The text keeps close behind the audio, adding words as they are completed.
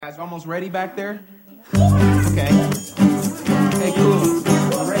guys almost ready back there? Okay. Okay, cool.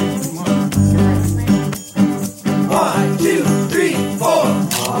 We're ready. Come on. Get ready. 1, 2, 3, 4.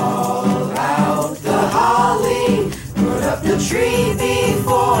 All out the holly, put up the tree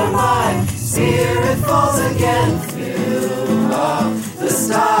before my spirit falls again. Fill up the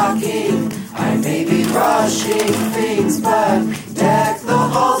stocking. I may be rushing things, but deck the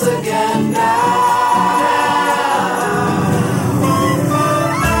halls again now.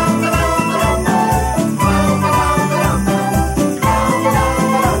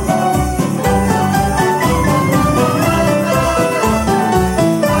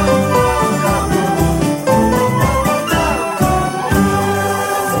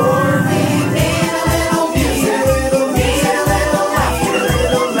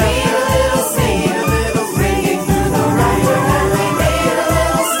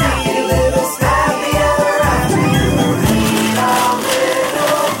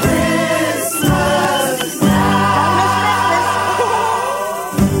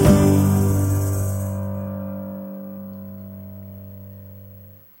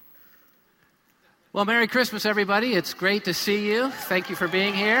 Well, Merry Christmas, everybody. It's great to see you. Thank you for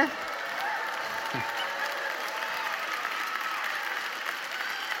being here.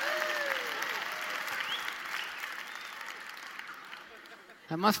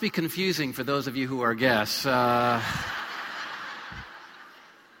 That must be confusing for those of you who are guests. I'm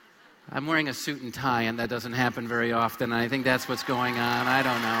wearing a suit and tie, and that doesn't happen very often. I think that's what's going on. I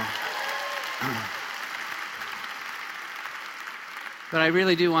don't know. But I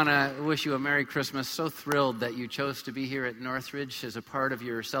really do want to wish you a Merry Christmas. So thrilled that you chose to be here at Northridge as a part of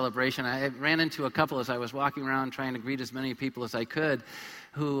your celebration. I ran into a couple as I was walking around trying to greet as many people as I could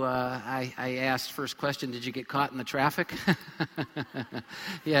who I asked first question, did you get caught in the traffic?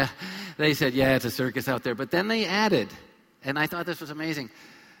 Yeah, they said, yeah, it's a circus out there. But then they added, and I thought this was amazing,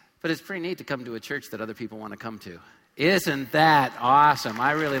 but it's pretty neat to come to a church that other people want to come to. Isn't that awesome?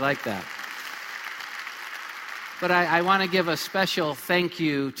 I really like that. But I want to give a special thank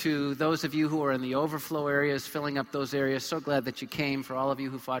you to those of you who are in the overflow areas, filling up those areas. So glad that you came, for all of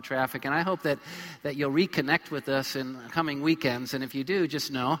you who fought traffic. And I hope that you'll reconnect with us in coming weekends. And if you do,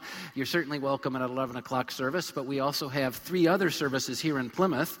 just know you're certainly welcome at 11 o'clock service. But we also have 3 other services here in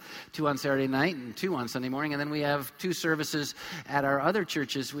Plymouth, 2 on Saturday night and 2 on Sunday morning. And then we have 2 services at our other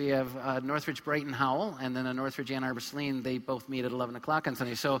churches. We have Northridge Brighton Howell and then a Northridge Ann Arbor Saline. They both meet at 11 o'clock on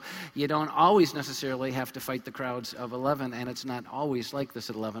Sunday. So you don't always necessarily have to fight the crowd of 11, and it's not always like this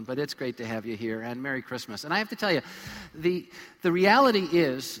at 11, but it's great to have you here, and Merry Christmas. And I have to tell you, the reality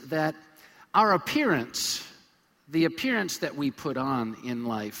is that our appearance, the appearance that we put on in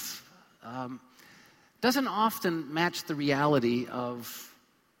life, doesn't often match the reality of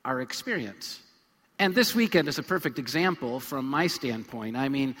our experience. And this weekend is a perfect example from my standpoint. I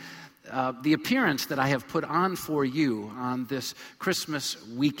mean, the appearance that I have put on for you on this Christmas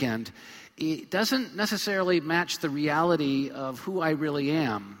weekend, it doesn't necessarily match the reality of who I really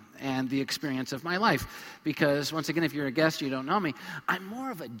am and the experience of my life. Because, once again, if you're a guest, you don't know me, I'm more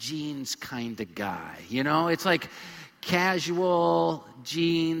of a jeans kind of guy. You know, it's like casual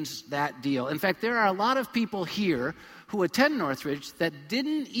jeans, that deal. In fact, there are a lot of people here who attend Northridge that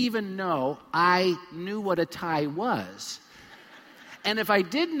didn't even know I knew what a tie was. And if I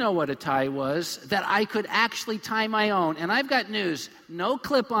did know what a tie was, that I could actually tie my own. And I've got news, no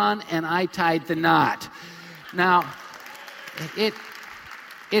clip-on, and I tied the knot. Now, it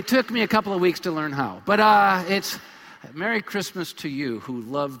took me a couple of weeks to learn how. But it's Merry Christmas to you who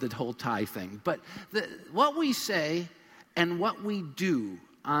love the whole tie thing. But what we say and what we do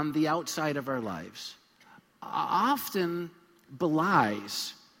on the outside of our lives often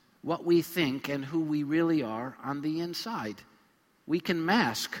belies what we think and who we really are on the inside. We can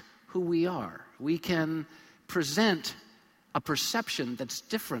mask who we are. We can present a perception that's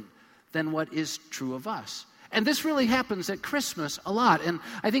different than what is true of us. And this really happens at Christmas a lot. And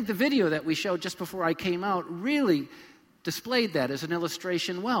I think the video that we showed just before I came out really displayed that as an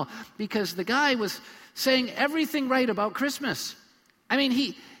illustration well, because the guy was saying everything right about Christmas. I mean,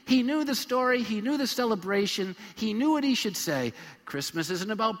 he knew the story, he knew the celebration, he knew what he should say. Christmas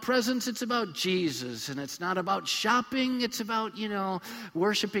isn't about presents, it's about Jesus. And it's not about shopping, it's about,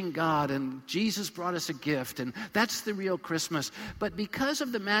 worshiping God. And Jesus brought us a gift, and that's the real Christmas. But because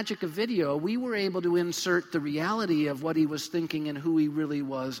of the magic of video, we were able to insert the reality of what he was thinking and who he really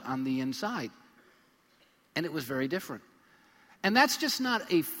was on the inside. And it was very different. And that's just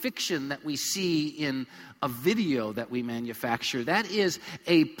not a fiction that we see in a video that we manufacture. That is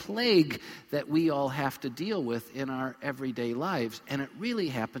a plague that we all have to deal with in our everyday lives. And it really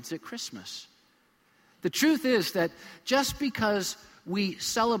happens at Christmas. The truth is that just because we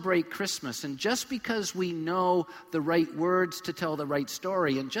celebrate Christmas, and just because we know the right words to tell the right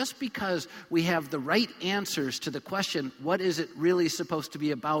story, and just because we have the right answers to the question, what is it really supposed to be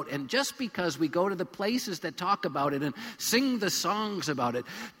about, and just because we go to the places that talk about it and sing the songs about it,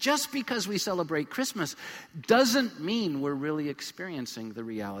 just because we celebrate Christmas doesn't mean we're really experiencing the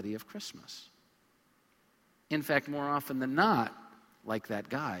reality of Christmas. In fact, more often than not, like that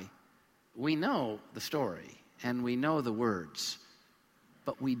guy, we know the story and we know the words,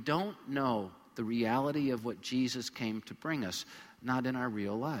 but we don't know the reality of what Jesus came to bring us, not in our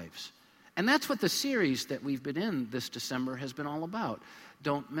real lives. And that's what the series that we've been in this December has been all about.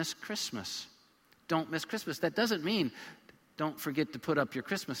 Don't miss Christmas. Don't miss Christmas. That doesn't mean don't forget to put up your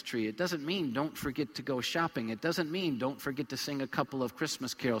Christmas tree. It doesn't mean don't forget to go shopping. It doesn't mean don't forget to sing a couple of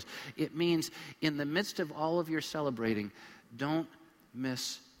Christmas carols. It means in the midst of all of your celebrating, don't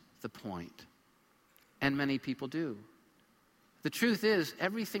miss the point. And many people do. The truth is,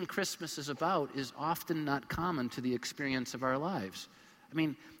 everything Christmas is about is often not common to the experience of our lives. I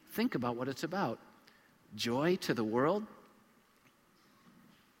mean, think about what it's about. Joy to the world,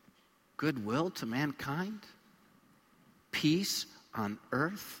 goodwill to mankind, peace on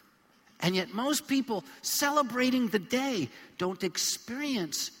earth. And yet most people celebrating the day don't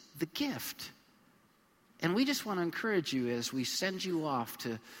experience the gift. And we just want to encourage you as we send you off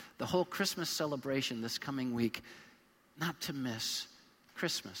to the whole Christmas celebration this coming week, not to miss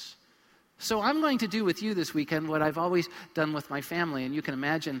Christmas. So I'm going to do with you this weekend what I've always done with my family, and you can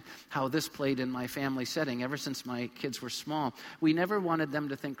imagine how this played in my family setting ever since my kids were small. We never wanted them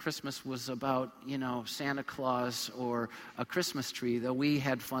to think Christmas was about, Santa Claus or a Christmas tree, though we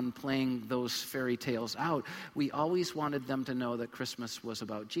had fun playing those fairy tales out. We always wanted them to know that Christmas was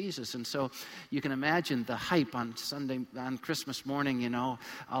about Jesus. And so you can imagine the hype on Christmas morning,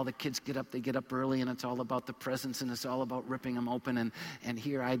 all the kids get up early, and it's all about the presents, and it's all about ripping them open. And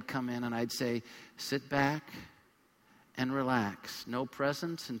here I'd come in and I'd say, sit back and relax. No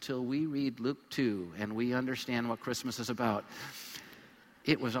presents until we read Luke 2 and we understand what Christmas is about.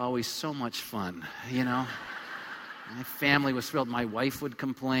 It was always so much fun, My family was thrilled. My wife would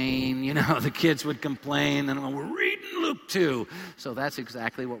complain, the kids would complain, and we're reading Luke 2. So that's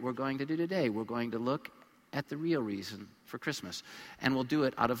exactly what we're going to do today. We're going to look at the real reason for Christmas, and we'll do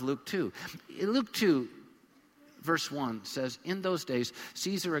it out of Luke 2. Luke 2, Verse 1 says, in those days,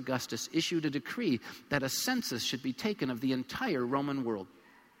 Caesar Augustus issued a decree that a census should be taken of the entire Roman world.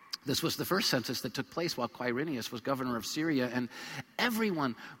 This was the first census that took place while Quirinius was governor of Syria, and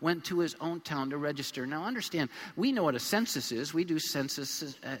everyone went to his own town to register. Now understand, we know what a census is. We do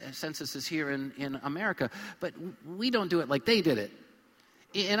censuses here in America, but we don't do it like they did it.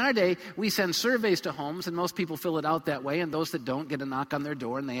 In our day, we send surveys to homes, and most people fill it out that way, and those that don't get a knock on their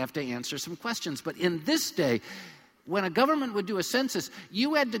door, and they have to answer some questions. But in this day, when a government would do a census,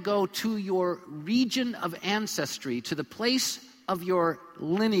 you had to go to your region of ancestry, to the place of your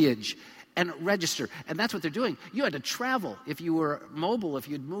lineage, and register. And that's what they're doing. You had to travel. If you were mobile, if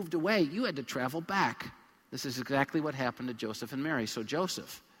you'd moved away, you had to travel back. This is exactly what happened to Joseph and Mary. So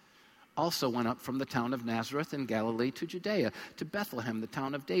Joseph also went up from the town of Nazareth in Galilee to Judea, to Bethlehem, the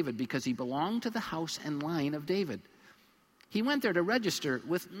town of David, because he belonged to the house and line of David. He went there to register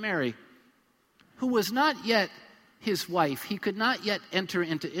with Mary, who was not yet his wife. He could not yet enter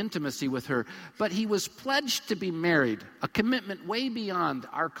into intimacy with her, but he was pledged to be married, a commitment way beyond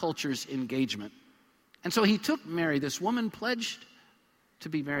our culture's engagement. And so he took Mary, this woman pledged to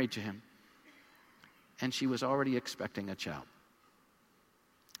be married to him, and she was already expecting a child.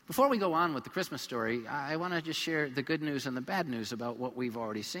 Before we go on with the Christmas story, I want to just share the good news and the bad news about what we've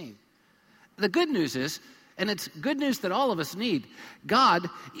already seen. The good news is, and it's good news that all of us need, God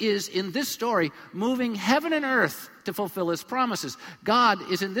is in this story moving heaven and earth to fulfill his promises. God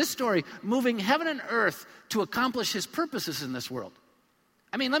is in this story moving heaven and earth to accomplish his purposes in this world.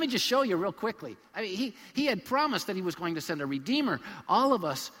 I mean, let me just show you real quickly. I mean, he had promised that he was going to send a Redeemer. All of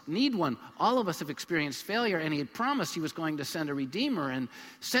us need one. All of us have experienced failure, and he had promised he was going to send a Redeemer, and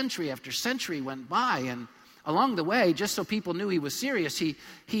century after century went by, and along the way, just so people knew he was serious,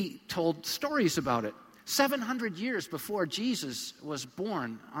 he told stories about it. 700 years before Jesus was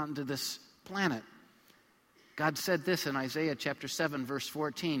born onto this planet, God said this in Isaiah chapter 7, verse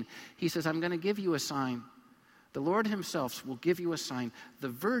 14. He says, I'm going to give you a sign. The Lord himself will give you a sign. The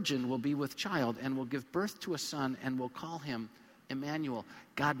virgin will be with child and will give birth to a son and will call him Emmanuel,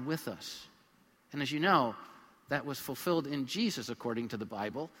 God with us. And as you know, that was fulfilled in Jesus according to the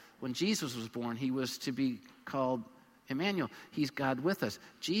Bible. When Jesus was born, he was to be called Emmanuel. He's God with us.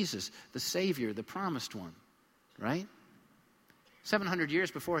 Jesus, the Savior, the promised one, right? 700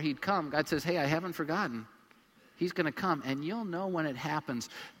 years before he'd come, God says, hey, I haven't forgotten. He's going to come, and you'll know when it happens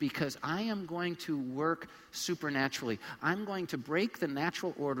because I am going to work supernaturally. I'm going to break the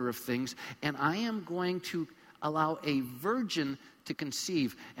natural order of things, and I am going to allow a virgin to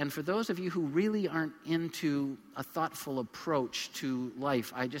conceive. And for those of you who really aren't into a thoughtful approach to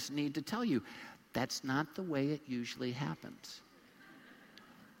life, I just need to tell you, that's not the way it usually happens.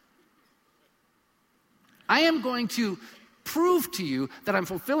 I am going to prove to you that I'm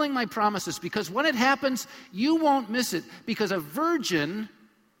fulfilling my promises, because when it happens, you won't miss it, because a virgin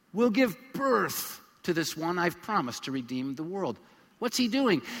will give birth to this one I've promised to redeem the world. What's he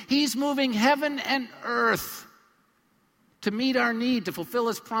doing? He's moving heaven and earth to meet our need, to fulfill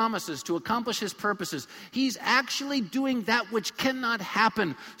his promises, to accomplish his purposes. He's actually doing that which cannot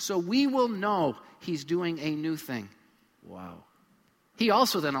happen, so we will know he's doing a new thing. Wow. He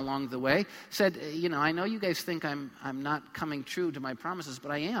also then along the way said, I know you guys think I'm not coming true to my promises, but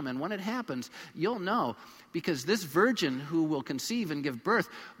I am. And when it happens, you'll know, because this virgin who will conceive and give birth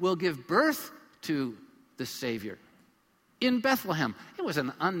will give birth to the Savior in Bethlehem. It was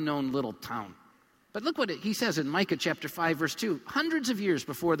an unknown little town. But look what he says in Micah chapter 5, verse 2, hundreds of years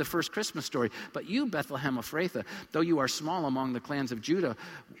before the first Christmas story. But you, Bethlehem Ephrathah, though you are small among the clans of Judah,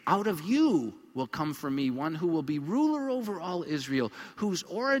 out of you will come for me one who will be ruler over all Israel, whose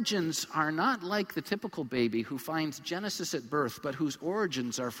origins are not like the typical baby who finds Genesis at birth, but whose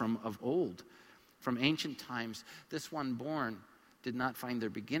origins are from of old, from ancient times. This one born did not find their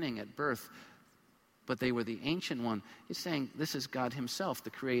beginning at birth, but they were the ancient one. He's saying this is God himself, the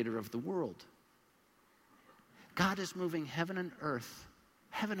creator of the world. God is moving heaven and earth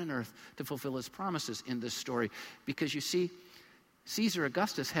to fulfill his promises in this story. Because you see, Caesar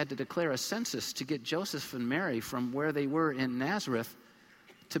Augustus had to declare a census to get Joseph and Mary from where they were in Nazareth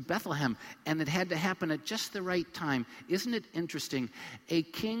to Bethlehem. And it had to happen at just the right time. Isn't it interesting? A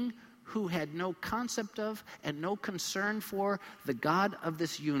king who had no concept of and no concern for the God of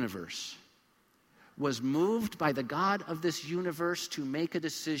this universe was moved by the God of this universe to make a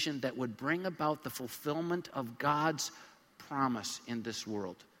decision that would bring about the fulfillment of God's promise in this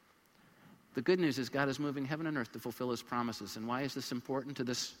world. The good news is God is moving heaven and earth to fulfill his promises. And why is this important to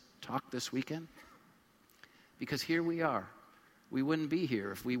this talk this weekend? Because here we are. We wouldn't be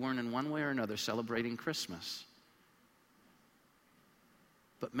here if we weren't in one way or another celebrating Christmas.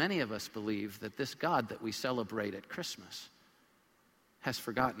 But many of us believe that this God that we celebrate at Christmas has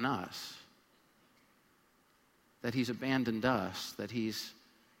forgotten us, that he's abandoned us, that he's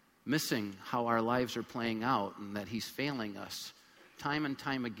missing how our lives are playing out, and that he's failing us time and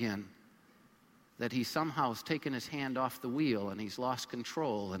time again, that he somehow has taken his hand off the wheel and he's lost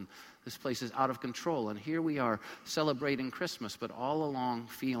control, and this place is out of control. And here we are celebrating Christmas, but all along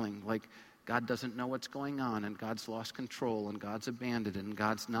feeling like God doesn't know what's going on, and God's lost control, and God's abandoned, and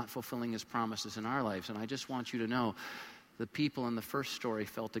God's not fulfilling his promises in our lives. And I just want you to know, the people in the first story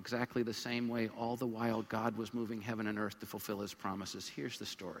felt exactly the same way all the while God was moving heaven and earth to fulfill his promises. Here's the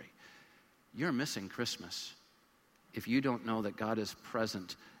story. You're missing Christmas if you don't know that God is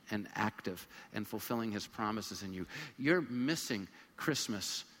present and active and fulfilling his promises in you. You're missing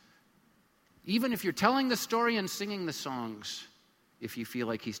Christmas. Even if you're telling the story and singing the songs, if you feel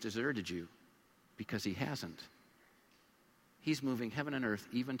like he's deserted you, because he hasn't. He's moving heaven and earth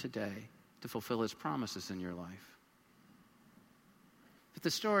even today to fulfill his promises in your life. But the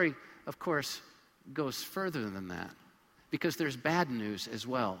story, of course, goes further than that, because there's bad news as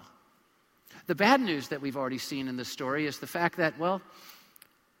well. The bad news that we've already seen in this story is the fact that,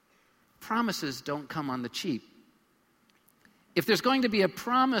 promises don't come on the cheap. If there's going to be a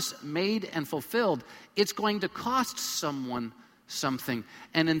promise made and fulfilled, it's going to cost someone something.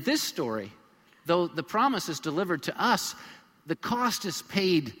 And in this story, though the promise is delivered to us, the cost is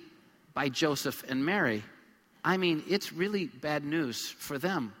paid by Joseph and Mary. I mean, it's really bad news for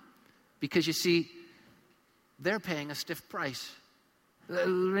them, because you see, they're paying a stiff price.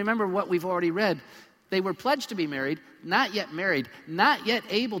 Remember what we've already read. They were pledged to be married, not yet married, not yet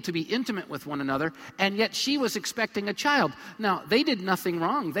able to be intimate with one another, and yet she was expecting a child. Now, they did nothing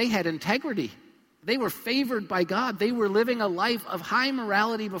wrong. They had integrity. They were favored by God. They were living a life of high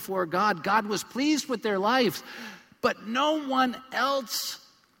morality before God. God was pleased with their lives, but no one else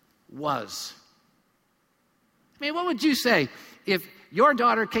was. I mean, what would you say if your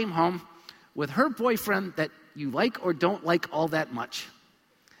daughter came home with her boyfriend that you like or don't like all that much,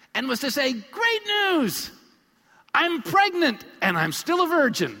 and was to say, "Great news, I'm pregnant and I'm still a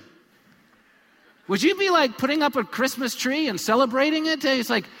virgin"? Would you be like putting up a Christmas tree and celebrating it? It's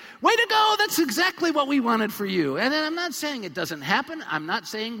like, way to go, that's exactly what we wanted for you. And then I'm not saying it doesn't happen. I'm not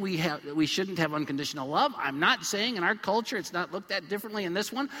saying we shouldn't have unconditional love. I'm not saying in our culture it's not looked at differently in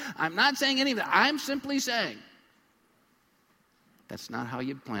this one. I'm not saying any of that. I'm simply saying That's not how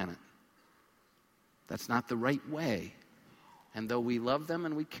you plan it. That's not the right way. And though we love them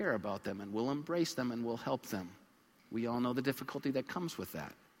and we care about them and we'll embrace them and we'll help them, we all know the difficulty that comes with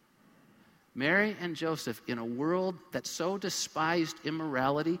that. Mary and Joseph, in a world that so despised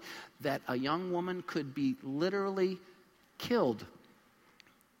immorality that a young woman could be literally killed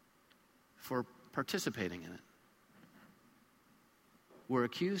for participating in it, were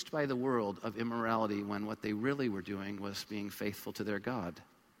accused by the world of immorality when what they really were doing was being faithful to their God.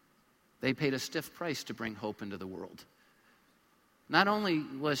 They paid a stiff price to bring hope into the world. Not only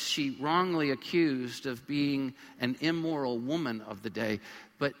was she wrongly accused of being an immoral woman of the day,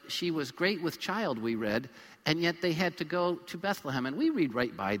 but she was great with child, we read, and yet they had to go to Bethlehem. And we read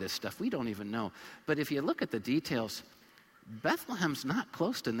right by this stuff. We don't even know. But if you look at the details, Bethlehem's not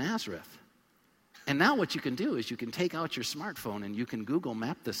close to Nazareth. And now what you can do is you can take out your smartphone and you can Google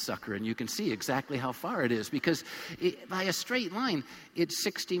map this sucker and you can see exactly how far it is, because by a straight line, it's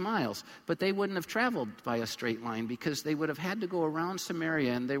 60 miles. But they wouldn't have traveled by a straight line because they would have had to go around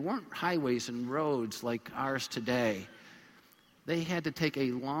Samaria, and there weren't highways and roads like ours today. They had to take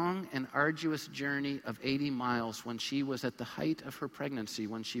a long and arduous journey of 80 miles when she was at the height of her pregnancy,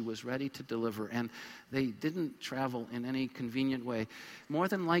 when she was ready to deliver. And they didn't travel in any convenient way. More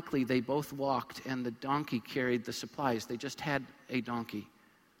than likely, they both walked, and the donkey carried the supplies. They just had a donkey.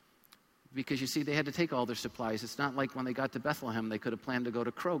 Because, you see, they had to take all their supplies. It's not like when they got to Bethlehem, they could have planned to go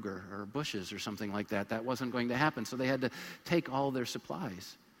to Kroger or Bush's or something like that. That wasn't going to happen. So they had to take all their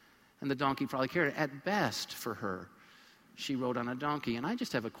supplies. And the donkey probably carried it. At best, for her, she rode on a donkey. And I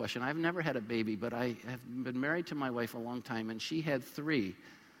just have a question. I've never had a baby, but I have been married to my wife a long time, and she had 3.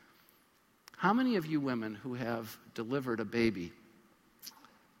 How many of you women who have delivered a baby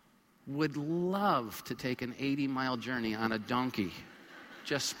would love to take an 80-mile journey on a donkey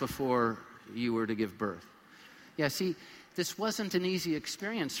just before you were to give birth? Yeah, see, this wasn't an easy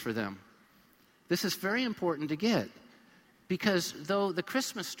experience for them. This is very important to get, because though the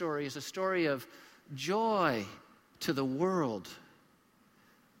Christmas story is a story of joy to the world,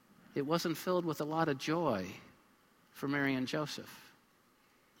 it wasn't filled with a lot of joy for Mary and Joseph.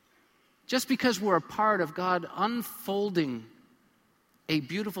 Just because we're a part of God unfolding a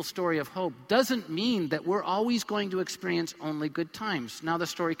beautiful story of hope doesn't mean that we're always going to experience only good times. Now the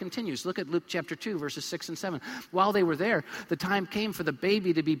story continues. Look at Luke chapter 2, verses 6 and 7. While they were there, the time came for the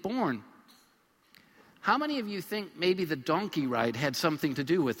baby to be born. How many of you think maybe the donkey ride had something to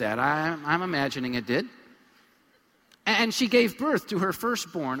do with that? I'm imagining it did. And she gave birth to her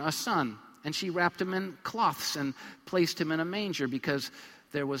firstborn, a son, and she wrapped him in cloths and placed him in a manger because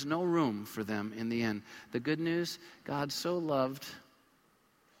there was no room for them in the inn. The good news, God so loved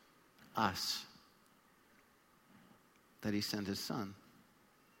us that he sent his son.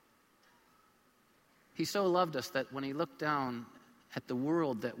 He so loved us that when he looked down at the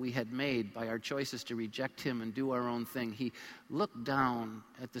world that we had made by our choices to reject him and do our own thing, he looked down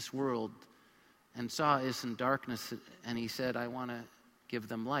at this world and saw us in darkness, and he said, I want to give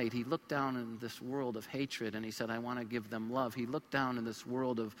them light. He looked down in this world of hatred, and he said, I want to give them love. He looked down in this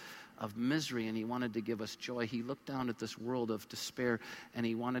world of misery, and he wanted to give us joy. He looked down at this world of despair, and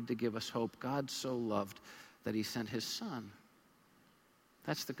he wanted to give us hope. God so loved that he sent his son.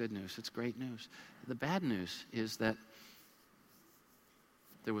 That's the good news. It's great news. The bad news is that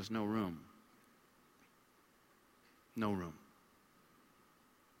there was no room. No room.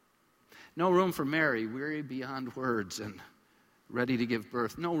 No room for Mary, weary beyond words and ready to give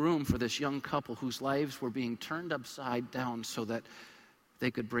birth. No room for this young couple whose lives were being turned upside down so that they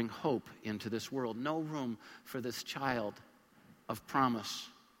could bring hope into this world. No room for this child of promise,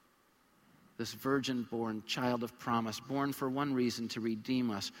 this virgin-born child of promise, born for one reason, to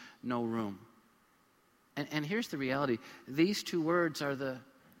redeem us. No room. And here's the reality. These 2 words are the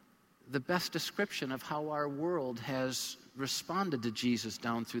best description of how our world has responded to Jesus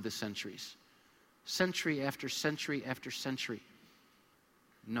down through the centuries. Century after century after century.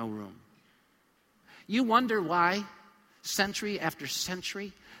 No room. You wonder why, century after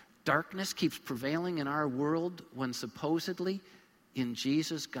century, darkness keeps prevailing in our world when supposedly in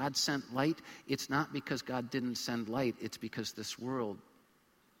Jesus God sent light? It's not because God didn't send light. It's because this world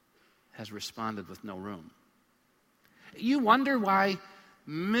has responded with no room. You wonder why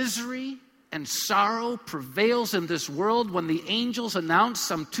misery and sorrow prevails in this world when the angels announced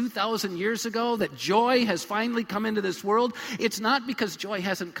some 2,000 years ago that joy has finally come into this world. It's not because joy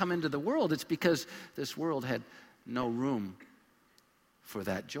hasn't come into the world. It's because this world had no room for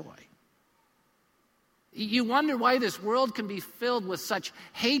that joy. You wonder why this world can be filled with such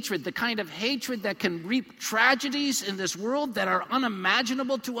hatred, the kind of hatred that can reap tragedies in this world that are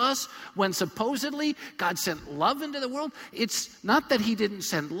unimaginable to us when supposedly God sent love into the world. It's not that he didn't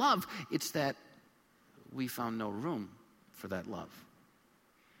send love, it's that we found no room for that love.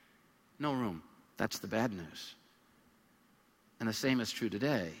 No room. That's the bad news. And the same is true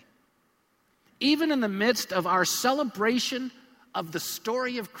today. Even in the midst of our celebration of the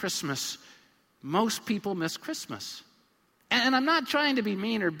story of Christmas, most people miss Christmas. And I'm not trying to be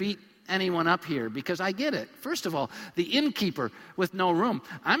mean or beat anyone up here, because I get it. First of all, the innkeeper with no room,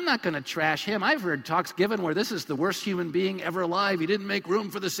 I'm not going to trash him. I've heard talks given where this is the worst human being ever alive. He didn't make room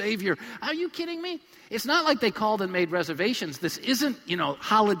for the Savior. Are you kidding me? It's not like they called and made reservations. This isn't,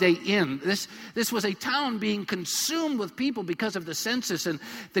 Holiday Inn. This was a town being consumed with people because of the census, and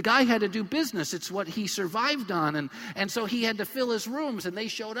the guy had to do business. It's what he survived on, and so he had to fill his rooms, and they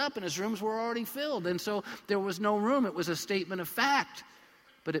showed up, and his rooms were already filled, and so there was no room. It was a statement of fact.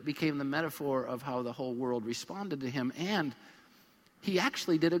 But it became the metaphor of how the whole world responded to him. And he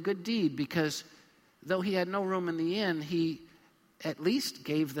actually did a good deed, because though he had no room in the inn, he at least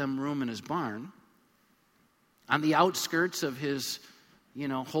gave them room in his barn. On the outskirts of his,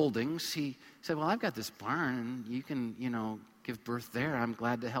 holdings, he said, well, I've got this barn, and you can, give birth there. I'm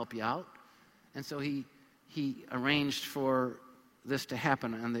glad to help you out. And so he arranged for this to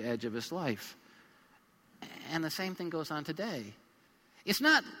happen on the edge of his life. And the same thing goes on today. It's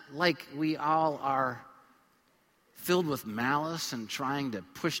not like we all are filled with malice and trying to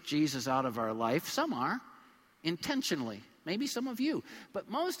push Jesus out of our life. Some are, intentionally. Maybe some of you. But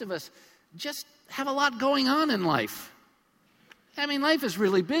most of us just have a lot going on in life. I mean, life is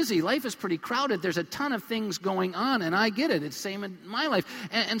really busy. Life is pretty crowded. There's a ton of things going on, and I get it. It's the same in my life.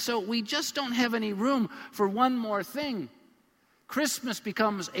 And so we just don't have any room for one more thing. Christmas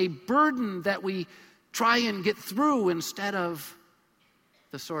becomes a burden that we try and get through instead of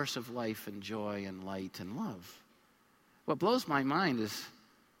the source of life and joy and light and love. What blows my mind is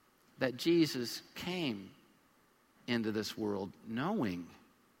that Jesus came into this world knowing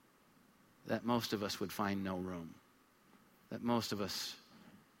that most of us would find no room, that most of us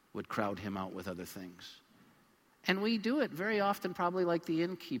would crowd him out with other things. And we do it very often, probably like the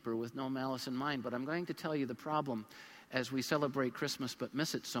innkeeper, with no malice in mind. But I'm going to tell you the problem as we celebrate Christmas but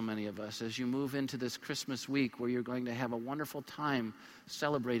miss it, so many of us, as you move into this Christmas week where you're going to have a wonderful time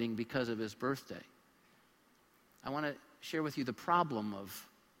celebrating because of his birthday. I want to share with you the problem of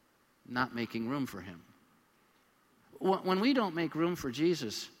not making room for him. When we don't make room for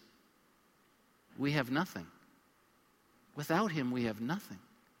Jesus, we have nothing. Without him, we have nothing.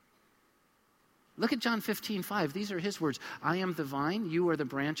 Look at John 15:5. These are his words. I am the vine, you are the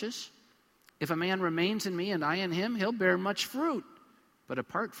branches. If a man remains in me and I in him, he'll bear much fruit. But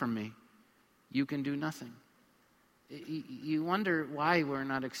apart from me, you can do nothing. You wonder why we're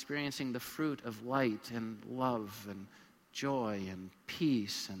not experiencing the fruit of light and love and joy and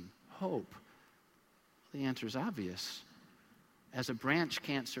peace and hope. The answer is obvious. As a branch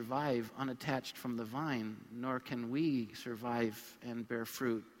can't survive unattached from the vine, nor can we survive and bear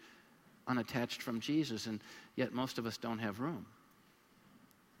fruit unattached from Jesus, and yet most of us don't have room.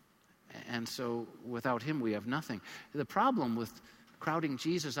 And so without him, we have nothing. The problem with crowding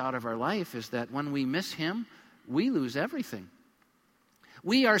Jesus out of our life is that when we miss him, we lose everything.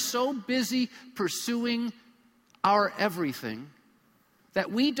 We are so busy pursuing our everything that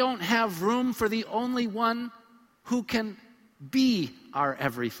we don't have room for the only one who can be our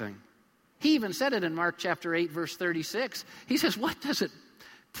everything. He even said it in Mark chapter 8, verse 36. He says, what does it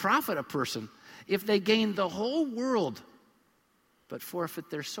profit a person if they gain the whole world but forfeit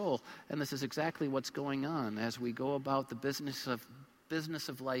their soul? And this is exactly what's going on as we go about the business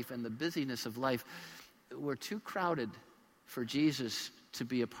of life and the busyness of life. We're too crowded for Jesus to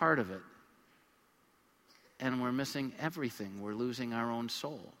be a part of it. And we're missing everything. We're losing our own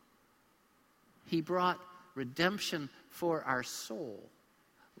soul. He brought redemption for our soul,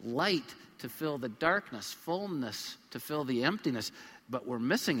 light to fill the darkness, fullness to fill the emptiness, but we're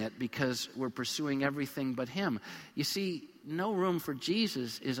missing it because we're pursuing everything but him. You see, no room for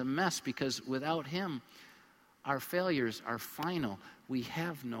Jesus is a mess, because without him, our failures are final. We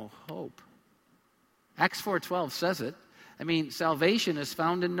have no hope. Acts 4:12 says it. I mean, salvation is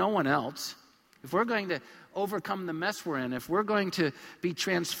found in no one else. If we're going to overcome the mess we're in, if we're going to be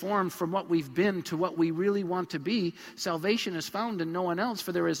transformed from what we've been to what we really want to be, salvation is found in no one else,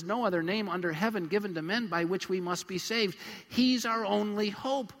 for there is no other name under heaven given to men by which we must be saved. He's our only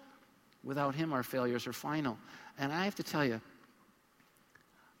hope. Without him, our failures are final. And I have to tell you,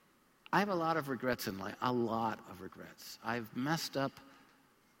 I have a lot of regrets in life, a lot of regrets. I've messed up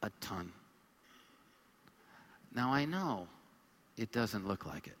a ton. Now I know it doesn't look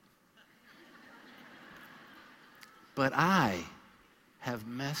like it. But I have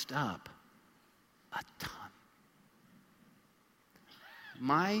messed up a ton.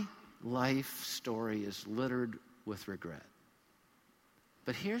 My life story is littered with regret.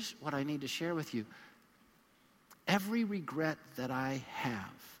 But here's what I need to share with you. Every regret that I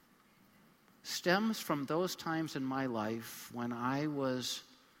have stems from those times in my life when I was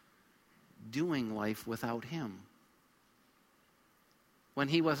doing life without him. When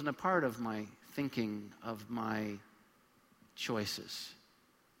he wasn't a part of my thinking, of my choices.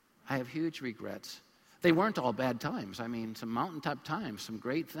 I have huge regrets. They weren't all bad times. I mean, some mountaintop times, some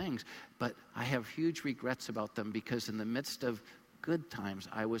great things. But I have huge regrets about them because in the midst of good times,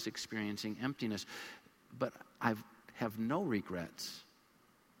 I was experiencing emptiness. But I have no regrets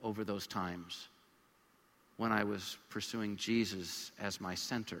over those times when I was pursuing Jesus as my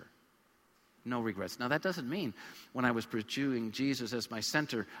center. No regrets. Now, that doesn't mean when I was pursuing Jesus as my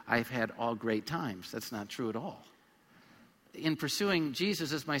center, I've had all great times. That's not true at all. In pursuing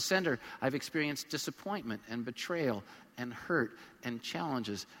Jesus as my center, I've experienced disappointment and betrayal and hurt and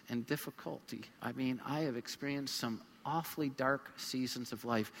challenges and difficulty. I mean, I have experienced some awfully dark seasons of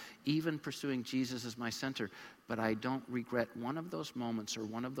life, even pursuing Jesus as my center. But I don't regret one of those moments or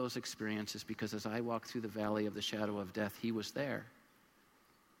one of those experiences because as I walked through the valley of the shadow of death, he was there,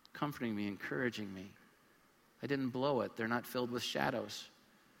 comforting me, encouraging me. I didn't blow it. They're not filled with shadows.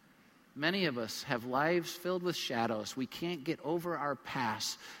 Many of us have lives filled with shadows. We can't get over our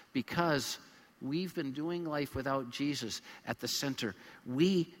past because we've been doing life without Jesus at the center.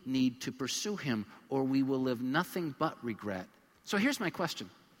 We need to pursue him or we will live nothing but regret. So here's my question.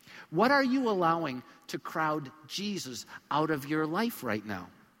 What are you allowing to crowd Jesus out of your life right now?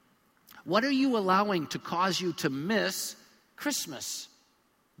 What are you allowing to cause you to miss Christmas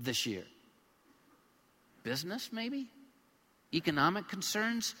this year? Business, maybe? Economic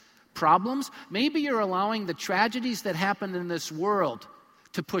concerns? Problems? Maybe you're allowing the tragedies that happen in this world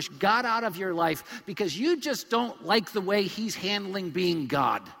to push God out of your life because you just don't like the way he's handling being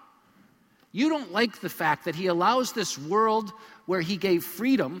God. You don't like the fact that he allows this world where he gave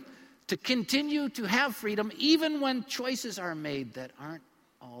freedom to continue to have freedom even when choices are made that aren't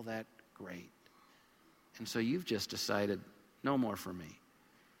all that great. And so you've just decided, no more for me.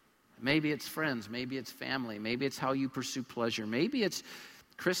 Maybe it's friends, maybe it's family, maybe it's how you pursue pleasure, maybe it's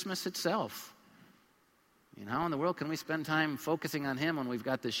Christmas itself. I mean, how in the world can we spend time focusing on him when we've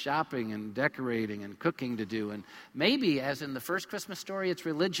got this shopping and decorating and cooking to do? And maybe, as in the first Christmas story, it's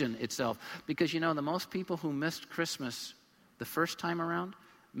religion itself. Because, the most people who missed Christmas the first time around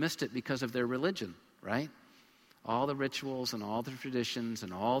missed it because of their religion, right? All the rituals and all the traditions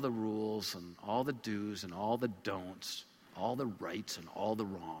and all the rules and all the do's and all the don'ts, all the rights and all the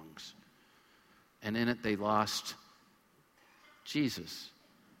wrongs. And in it, they lost Jesus.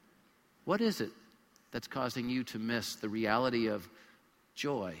 What is it that's causing you to miss the reality of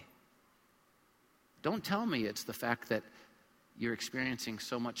joy? Don't tell me it's the fact that you're experiencing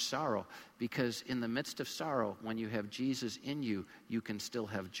so much sorrow, because in the midst of sorrow, when you have Jesus in you, you can still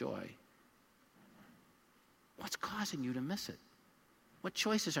have joy. What's causing you to miss it? What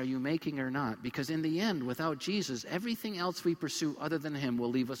choices are you making or not? Because in the end, without Jesus, everything else we pursue other than him will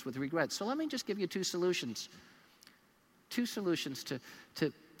leave us with regret. So let me just give you two solutions. Two solutions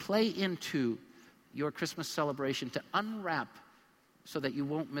to play into your Christmas celebration, to unwrap so that you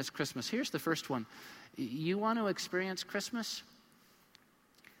won't miss Christmas. Here's the first one. You want to experience Christmas?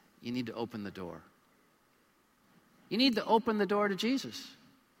 You need to open the door. You need to open the door to Jesus.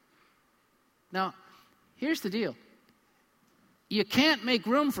 Now, here's the deal. You can't make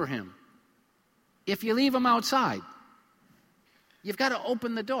room for him if you leave him outside. You've got to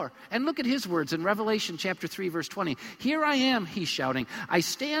open the door. And look at his words in Revelation chapter 3, verse 20. Here I am, he's shouting. I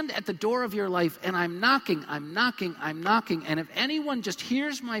stand at the door of your life, and I'm knocking, I'm knocking, I'm knocking. And if anyone just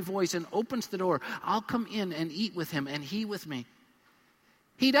hears my voice and opens the door, I'll come in and eat with him, and he with me.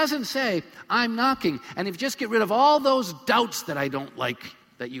 He doesn't say, I'm knocking, and if you just get rid of all those doubts that I don't like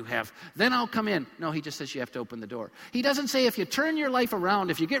that you have, then I'll come in. No, he just says you have to open the door. He doesn't say if you turn your life around,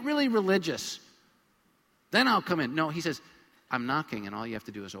 if you get really religious, then I'll come in. No, he says, I'm knocking, and all you have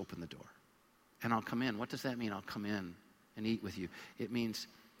to do is open the door. And I'll come in. What does that mean? I'll come in and eat with you. It means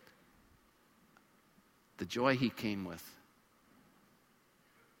the joy he came with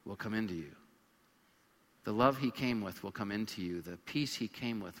will come into you. The love he came with will come into you. The peace he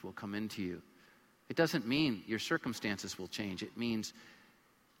came with will come into you. It doesn't mean your circumstances will change. It means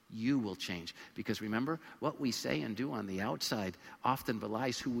you will change. Because remember, what we say and do on the outside often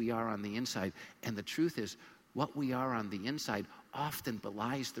belies who we are on the inside. And the truth is, what we are on the inside often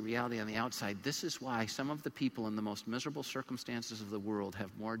belies the reality on the outside. This is why some of the people in the most miserable circumstances of the world have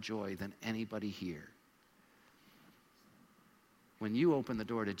more joy than anybody here. When you open the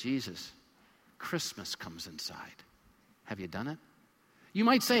door to Jesus, Christmas comes inside. Have you done it? You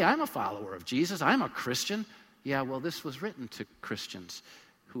might say, I'm a follower of Jesus. I'm a Christian. Yeah, well, this was written to Christians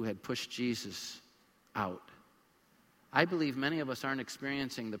who had pushed Jesus out. I believe many of us aren't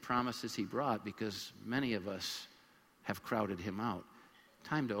experiencing the promises he brought because many of us have crowded him out.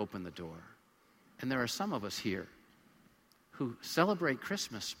 Time to open the door. And there are some of us here who celebrate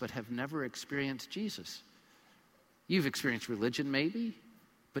Christmas but have never experienced Jesus. You've experienced religion maybe,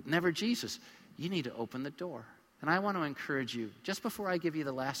 but never Jesus. You need to open the door. And I want to encourage you, just before I give you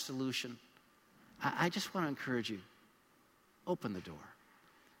the last solution, I just want to encourage you, open the door.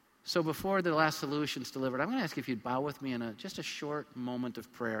 So before the last solution is delivered, I'm going to ask if you'd bow with me in just a short moment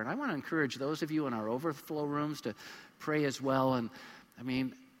of prayer. And I want to encourage those of you in our overflow rooms to pray as well. And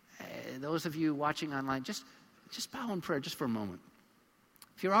those of you watching online, just bow in prayer just for a moment.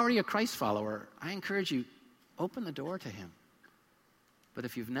 If you're already a Christ follower, I encourage you, open the door to him. But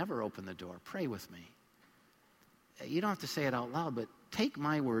if you've never opened the door, pray with me. You don't have to say it out loud, but take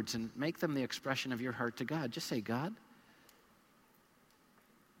my words and make them the expression of your heart to God. Just say, God,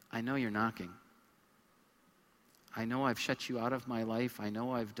 I know you're knocking. I know I've shut you out of my life. I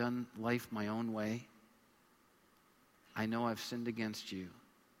know I've done life my own way. I know I've sinned against you.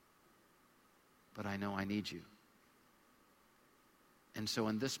 But I know I need you. And so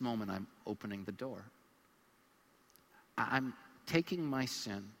in this moment, I'm opening the door. I'm taking my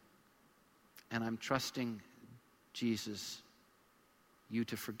sin and I'm trusting Jesus, you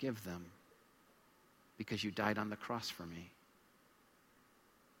to forgive them because you died on the cross for me.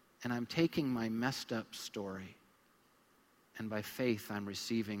 And I'm taking my messed up story, and by faith I'm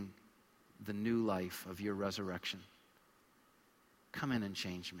receiving the new life of your resurrection. Come in and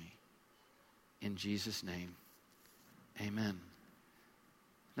change me. In Jesus' name, amen.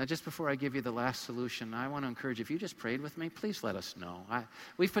 Now, just before I give you the last solution, I want to encourage you, if you just prayed with me, please let us know.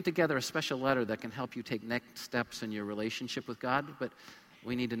 We've put together a special letter that can help you take next steps in your relationship with God, but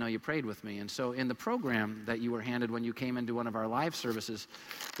we need to know you prayed with me. And so in the program that you were handed when you came into one of our live services,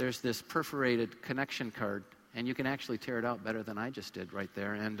 there's this perforated connection card, and you can actually tear it out better than I just did right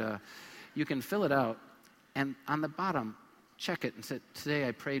there. And you can fill it out, and on the bottom, check it and say, today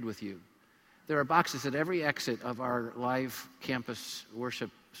I prayed with you. There are boxes at every exit of our live campus worship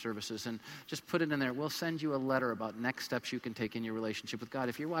services, and just put it in there. We'll send you a letter about next steps you can take in your relationship with God.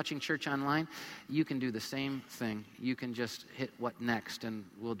 If you're watching church online, you can do the same thing. You can just hit what next, and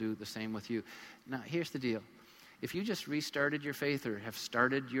we'll do the same with you. Now, here's the deal. If you just restarted your faith or have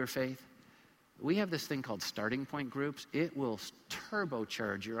started your faith, we have this thing called starting point groups. It will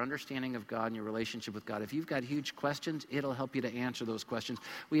turbocharge your understanding of God and your relationship with God. If you've got huge questions, it'll help you to answer those questions.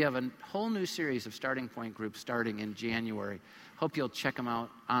 We have a whole new series of starting point groups starting in January. Hope you'll check them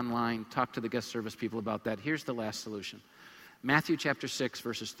out online. Talk to the guest service people about that. Here's the last solution. Matthew chapter 6,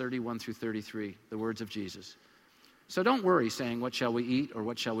 verses 31 through 33, the words of Jesus. So don't worry saying, what shall we eat, or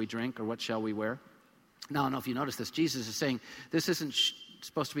what shall we drink, or what shall we wear? Now, I don't know if you notice this. Jesus is saying, this isn't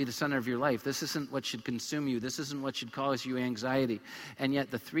supposed to be the center of your life. This isn't what should consume you. This isn't what should cause you anxiety. And yet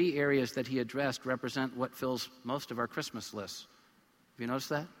the three areas that he addressed represent what fills most of our Christmas lists. Have you noticed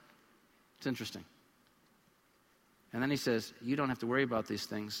that? It's interesting. And then he says, you don't have to worry about these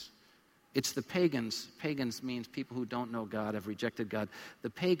things. It's the pagans. Pagans means people who don't know God, have rejected God. The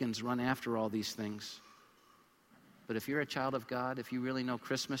pagans run after all these things. But if you're a child of God, if you really know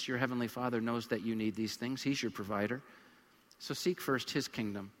Christmas, your Heavenly Father knows that you need these things. He's your provider. So seek first his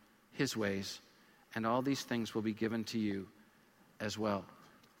kingdom, his ways, and all these things will be given to you as well.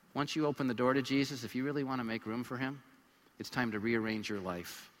 Once you open the door to Jesus, if you really want to make room for him, it's time to rearrange your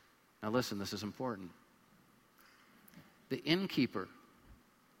life. Now listen, this is important. The innkeeper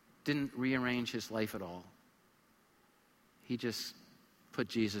didn't rearrange his life at all. He just put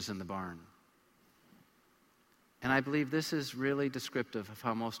Jesus in the barn. And I believe this is really descriptive of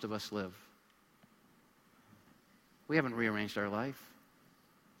how most of us live. We haven't rearranged our life.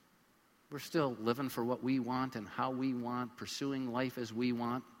 We're still living for what we want and how we want, pursuing life as we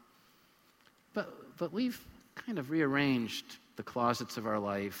want. But we've kind of rearranged the closets of our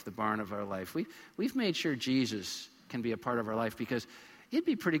life, the barn of our life. We've made sure Jesus can be a part of our life because it'd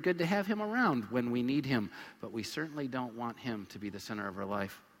be pretty good to have him around when we need him, but we certainly don't want him to be the center of our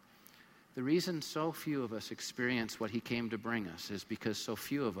life. The reason so few of us experience what he came to bring us is because so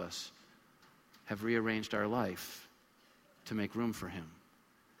few of us have rearranged our life to make room for him.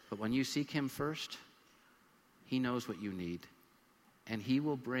 But when you seek him first, he knows what you need. And he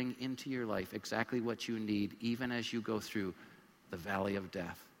will bring into your life exactly what you need, even as you go through the valley of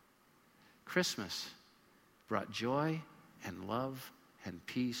death. Christmas brought joy and love and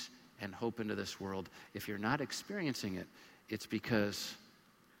peace and hope into this world. If you're not experiencing it, it's because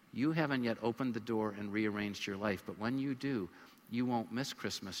you haven't yet opened the door and rearranged your life. But when you do, you won't miss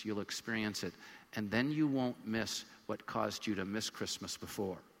Christmas. You'll experience it. And then you won't miss what caused you to miss Christmas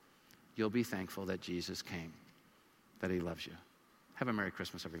before. You'll be thankful that Jesus came, that he loves you. Have a Merry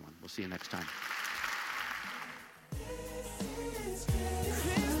Christmas, everyone. We'll see you next time.